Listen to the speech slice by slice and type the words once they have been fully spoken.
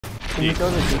Can you throw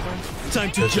the deeper?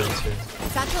 Time to jump.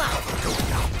 Satchel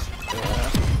out.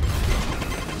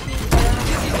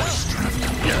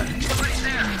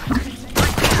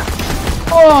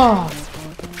 Oh!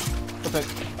 Perfect.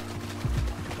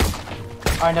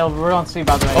 Alright, no, we're on C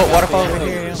by the way. Oh, waterfall over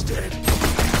here. Yeah.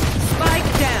 Spike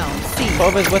down. C.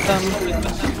 Boba's with them.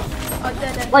 Oh,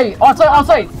 dead. Wait, on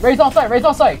site! Raise on site! Raise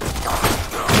on site!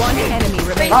 One enemy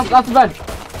remaining. That's the bed.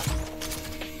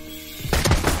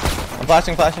 I'm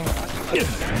flashing.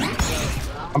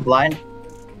 I'm blind.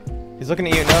 He's looking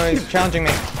at you. No, he's challenging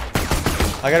me.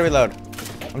 I gotta reload.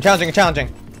 I'm challenging. I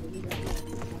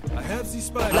have the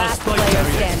spike. Last player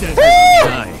standing.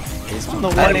 He's on the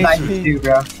I 1 have HP. 92,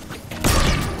 bro.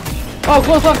 Oh,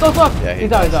 close left! Yeah,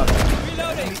 he's out.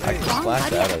 I can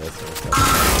splash out of this.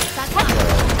 Satchel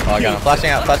out. Oh, I got him.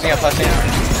 Flashing out.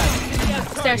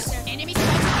 Stairs. Enemy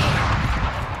spike.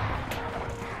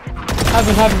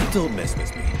 Heaven. Don't mess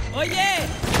with me. Oh yeah!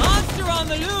 Monster on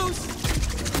the loose!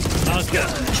 Oscar.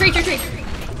 Tree.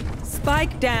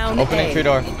 Spike down. Opening A. tree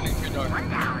door.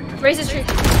 Raise his tree.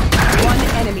 One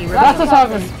enemy That's remaining. just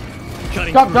heaven.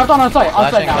 Cutting Drop on site.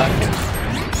 On site Flashing. now.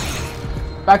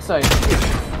 Backside.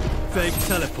 fake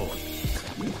teleport.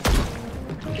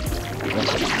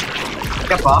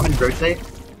 Got bomb and rotate.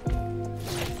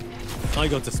 I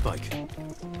got the spike.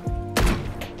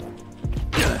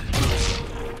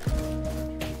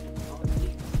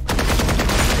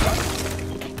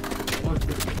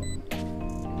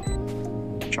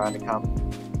 Trying to come.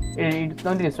 You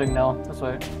don't need to swing now. This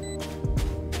way.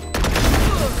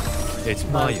 It's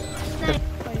Maya.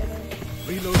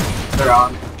 Reload. They're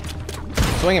on.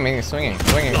 Swinging.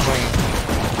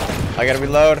 I gotta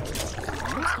reload.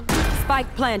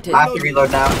 Spike planted. I have to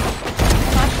reload now.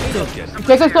 Don't get it.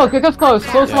 Get us close.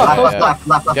 Close Yeah, left.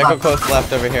 Left. Gecko close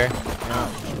left over here.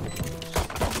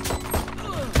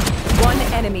 One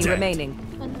enemy remaining.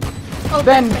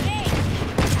 Then.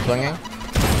 Swinging.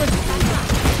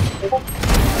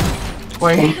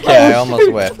 Wait. Yeah, I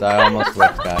almost whiffed, guys.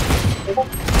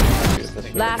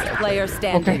 Last player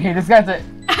standing. Okay, this guy's it.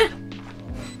 Can't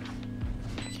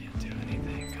do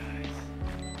anything, guys.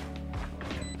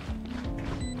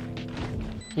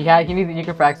 Yeah, he needs the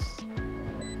Euchre Frax.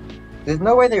 There's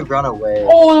no way they run away.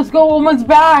 Oh, let's go. Woman's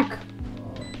back.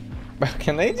 Bro,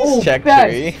 can they just check best.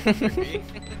 tree?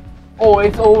 Oh,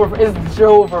 it's over. It's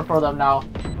over for them now.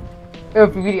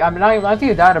 If we, I'm not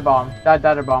seeing a data bomb. That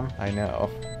data bomb. I know.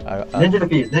 Ninja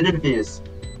defuse.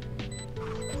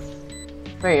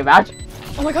 Wait, imagine.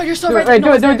 Oh my god, you're so Do right. it.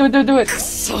 Do it.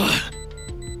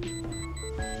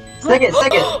 Second.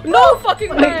 No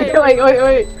fucking way.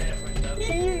 Wait.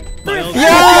 Yo!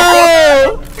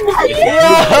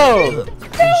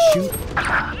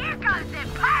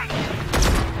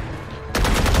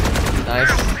 Nice.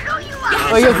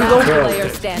 Oh, yeah, he's Last over. player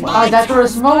standing. Oh, that's for a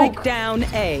smoke. Spike down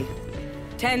A.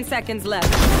 10 seconds left.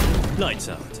 Lights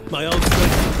out. My ult's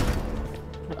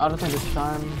ready. I don't think it's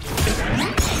time.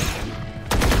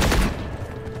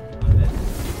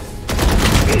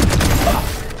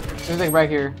 There's like right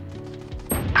here.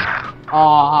 Oh,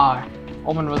 hi.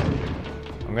 Omen was.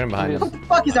 I'm going behind What him. the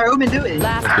fuck is our Omen doing?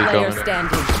 Last Keep player going.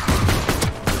 standing.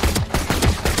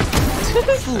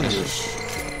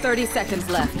 30 seconds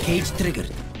left. Cage triggered.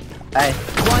 Hey.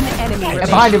 One enemy remaining.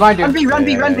 Behind you. Run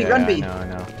B. I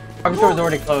know. I'm sure it's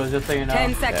already closed, just so you know.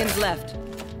 10 seconds left.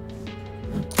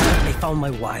 They found my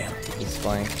wire. He's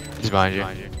flying. He's behind you.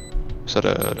 Is that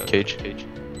a cage?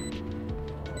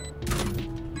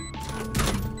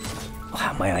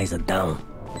 Ah, my eyes are down.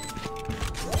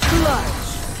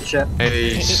 Shit.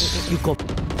 Hey. You go.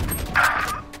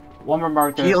 One more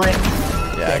marker. Healing.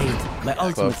 Buried. Yeah. My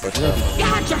ultimate Close, is ready. You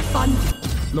had your fun.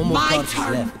 No more My cards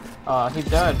turn. left. He's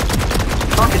dead.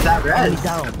 Fuck is that Enemy res?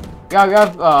 down. Yeah, we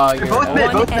have, They're both your... mid,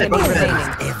 One both mid, enemy both mid. remaining.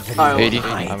 Oh, 80.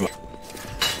 Hide. I'm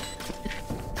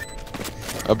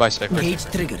oh, by Cypher. Cage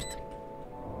triggered.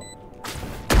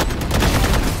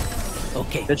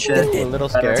 Okay. Good shit. they're A dead. little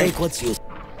scared. Take what's yours.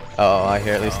 Oh, I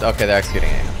hear at least. Okay, they're executing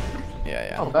it.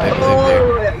 Yeah. Oh, I bad.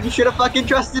 believe Oh, you should have fucking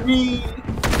trusted me.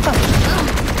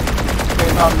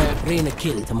 Reina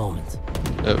kill at the moment.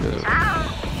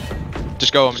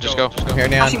 Just go. Just go. you. Here,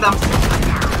 Neon. Flashing them.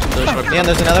 Neon,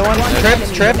 there's another one.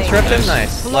 Tripped him.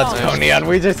 Nice. Let's go, Nice. Neon.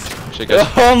 We just. Shit, guys.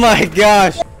 Oh my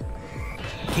gosh.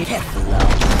 Careful now.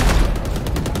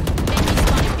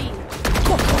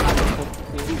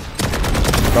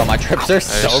 Bro, my trips are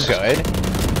so Nice. good.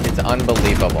 It's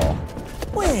unbelievable.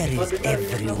 Where is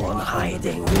everyone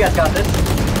hiding? You guys got this.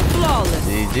 Flawless.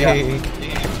 GG.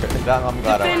 I'm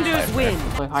glad I Defenders won. win.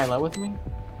 Play highlight with me.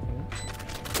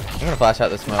 I'm gonna flash out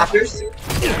the smoke. Afters.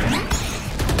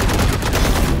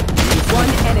 One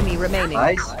enemy remaining.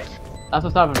 Nice. That's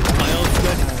what's happening.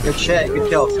 Good shit. Good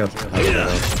kill.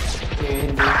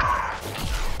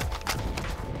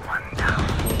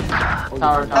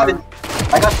 Tower. Seven.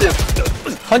 I got 2.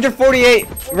 148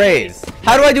 raise.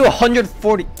 How do I do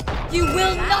 140? You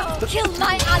will not kill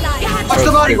my ally. Watch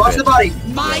the body. Watch the body.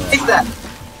 Take that.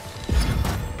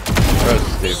 Bro,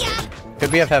 stupid.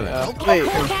 Could be up heaven. Wait,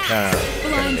 No.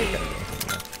 Blinded.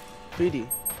 3D.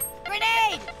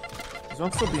 Grenade. There's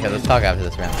one still Yeah, behind. let's talk after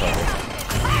this round.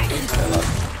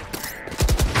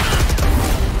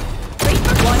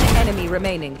 One enemy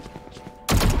remaining.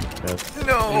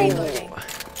 Oh,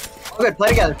 good. Play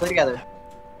together. Play together.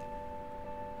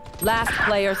 Last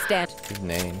player stand. His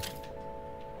name.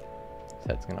 His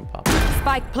head's gonna pop.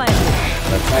 Spike planted.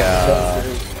 Let's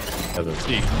go.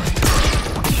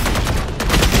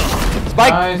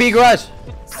 Spike Nice. B garage.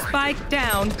 Spike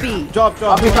down B. Drop.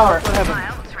 I'll be tower.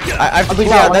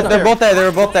 They're both there. They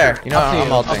were both there. You know, Up to you,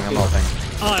 I'm up to ulting. I'm you. ulting.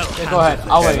 Yeah, go ahead.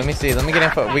 I'll Okay, wait. let me see. Let me get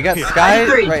info. We got Sky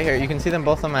three. right here. You can see them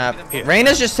both on the map.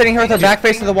 Reyna's just sitting here with her back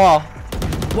face to the wall.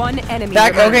 One enemy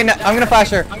Back. Okay, remaining. no, I'm gonna flash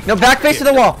her. No, back face to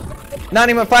the wall. Not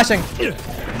even flashing.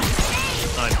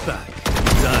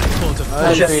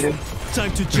 Oh, shit.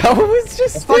 Bro was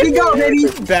just Fucking go, baby.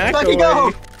 back Fucking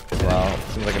away. go. Well,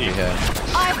 seems like a big hit.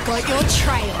 I've got your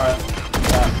trail.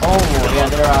 Oh, yeah,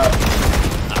 they're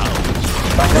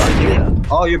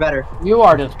Oh, you're better. You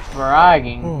are just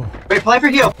bragging. Wait, play for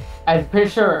heal. I'm pretty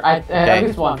sure. At Okay.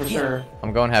 least one for sure.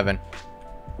 I'm going heaven.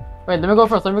 Wait, let me go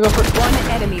first. One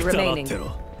enemy remaining.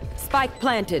 Spike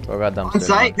planted. What about On dumpster?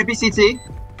 site. Could be CT.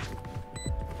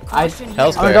 Hell's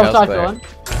I'm clear. gonna Hell's start clear. going.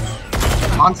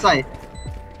 On site.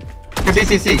 Could be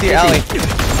CT. CT alley.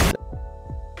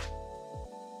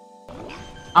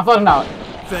 I'm fucking out.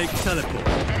 Three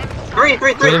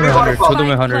waterfalls.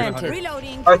 Planted.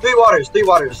 Reloading. Or 3 waters. 3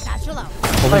 waters. Satchel out.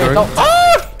 Wait, don't.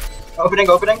 Opening.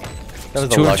 That was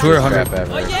the Two or luckiest 100. scrap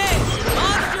ever. Oh yeah!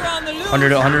 Monster on the loose!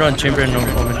 100 on chamber and no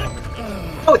open.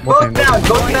 Oh, it's both down.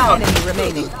 Both One down. enemy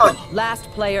remaining. Oh. Last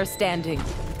player standing.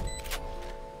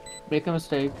 Make a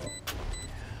mistake.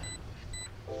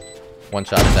 One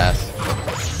shot his ass.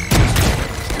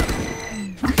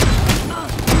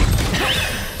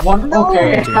 One.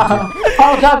 Okay.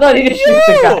 Oh, God, I need to shoot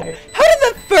the guy. How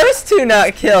did the first two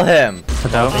not kill him?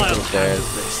 Down. Stairs.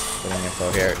 Getting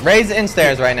info here. Ray's in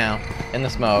stairs right now. In the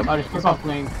smoke. Oh, just keep on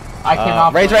playing. I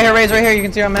cannot. Ray's right here. Ray's right here. You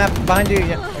can see our map behind you.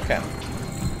 Yeah. Okay.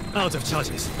 Out of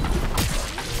charges.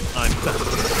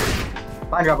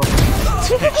 Fine, drop him.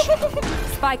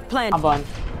 Spike I'm planted. blind.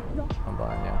 I'm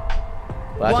blind.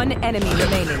 Yeah. Last One enemy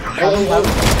remaining.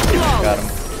 got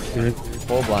him.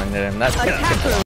 Full blinded him. That's Attacker